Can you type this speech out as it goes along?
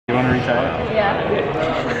want to retry it? Yeah.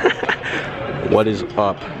 What is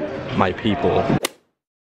up, my people?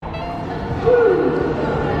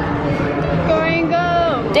 Going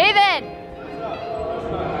go! David!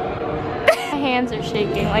 My hands are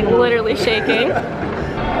shaking, like literally shaking.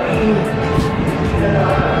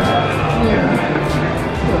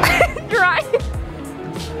 Dry.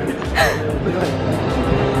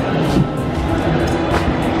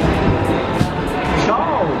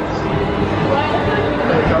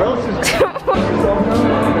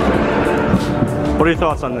 What are your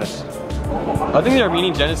thoughts on this? I think the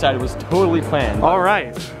Armenian genocide was totally planned. All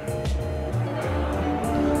right.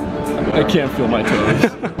 I can't feel my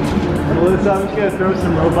toes. Melissa, I'm just gonna throw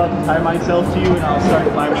some rope up and tie myself to you and I'll start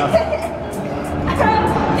climbing up.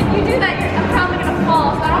 If you do that, I'm probably gonna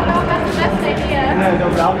fall, so I don't know if that's the best idea. No,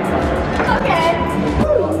 but I'll be fine. Okay.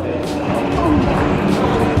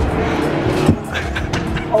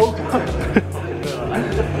 Oh god.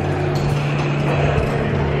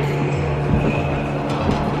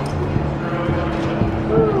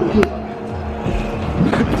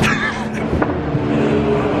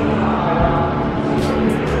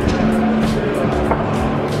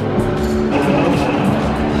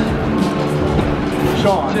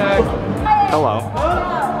 Sean. Hello.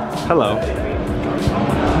 Hello. I'm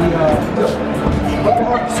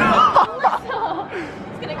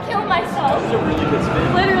gonna kill myself.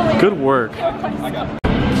 Literally. Good work. I got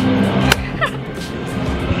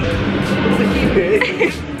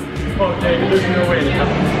it. Oh, David, there's no way to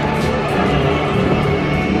come.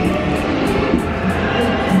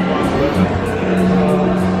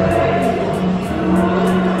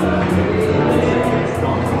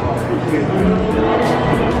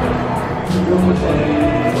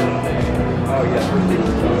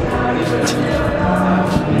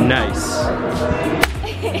 Nice.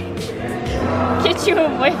 Get you a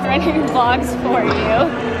boyfriend who vlogs for you.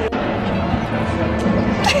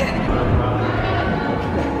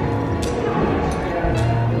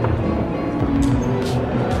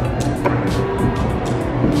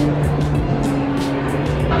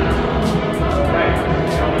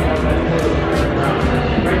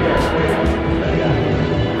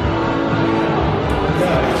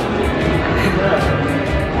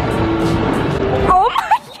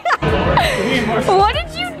 What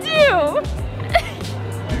did you do?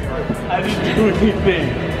 I didn't do anything.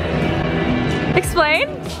 Explain?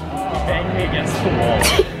 Bang me against the wall.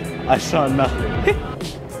 I saw nothing.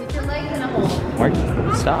 Put your legs in a hole. Mark,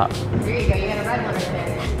 stop. There you go, you got a red one right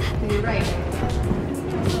there. To your right.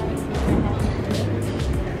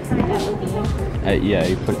 Yeah,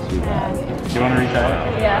 you put it through that. Do you want to retry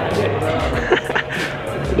it? Yeah.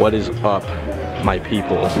 What is up, my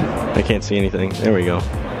people? I can't see anything. There we go.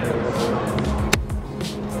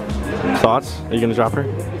 Thoughts? Are you gonna drop her?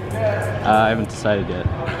 I haven't decided yet.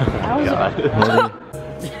 God.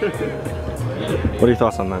 What are your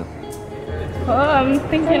thoughts on that? I'm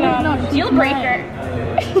thinking deal breaker.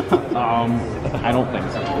 I don't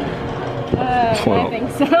think so. Well. I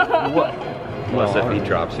think so. What? Well, if he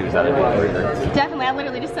drops you, is that a deal breaker? Definitely, I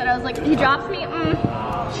literally just said, I was like, he drops me,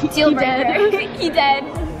 deal breaker. He dead.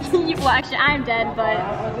 Well, actually, I'm dead,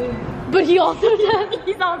 but he also dead.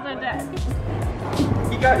 He's also dead.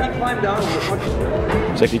 He climbed down.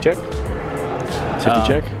 Safety check? Safety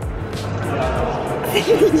check?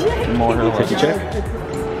 More Safety check?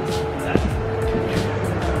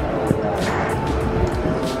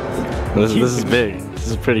 This is big. This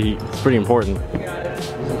is pretty important.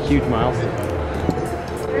 Huge milestone.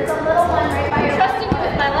 There's a little one right by your trusting you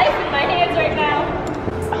with my life in my hands right now.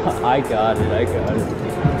 I got it. I got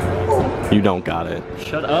it. You don't got it.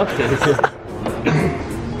 Shut up, David.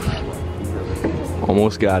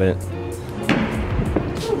 Almost got it.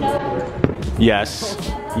 No. Yes.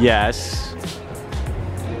 Yes.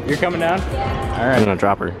 You're coming down? Yeah. Alright. I'm gonna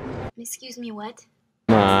drop her. Excuse me, what?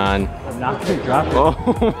 Come on. I'm not gonna drop it.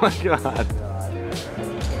 Oh my god.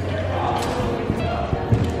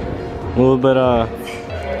 A little bit,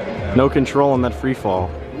 no control on that free fall.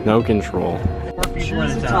 No control.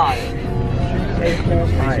 Shoes is tied.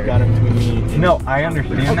 You got it between me. No, I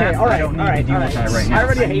understand that. All right, I don't need to deal with that right now. I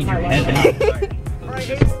already hate my life.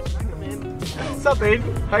 What's up, Aiden?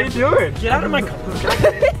 How you doing? Get out of my car.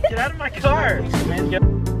 Get out of my car. Man, get